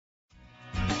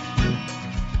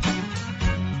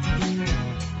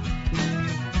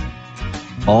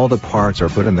All the parts are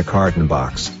put in the carton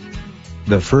box.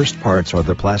 The first parts are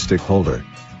the plastic holder.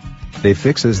 They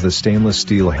fixes the stainless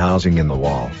steel housing in the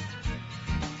wall.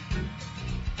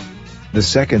 The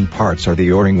second parts are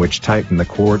the O-ring which tighten the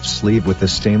quartz sleeve with the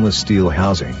stainless steel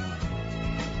housing.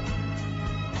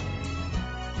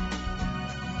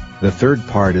 The third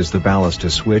part is the ballast to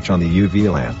switch on the UV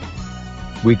lamp.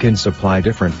 We can supply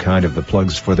different kind of the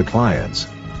plugs for the clients,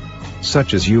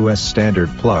 such as US standard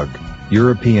plug,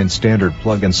 European standard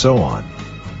plug and so on.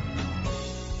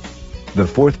 The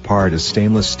fourth part is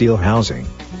stainless steel housing.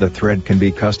 The thread can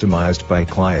be customized by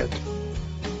client.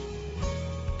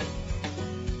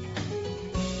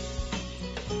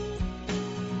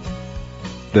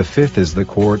 The fifth is the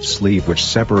quartz sleeve which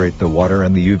separate the water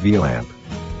and the UV lamp,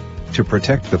 to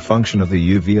protect the function of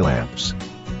the UV lamps.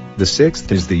 The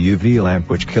sixth is the UV lamp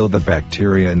which kill the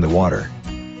bacteria in the water.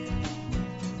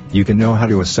 You can know how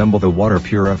to assemble the water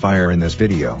purifier in this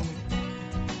video.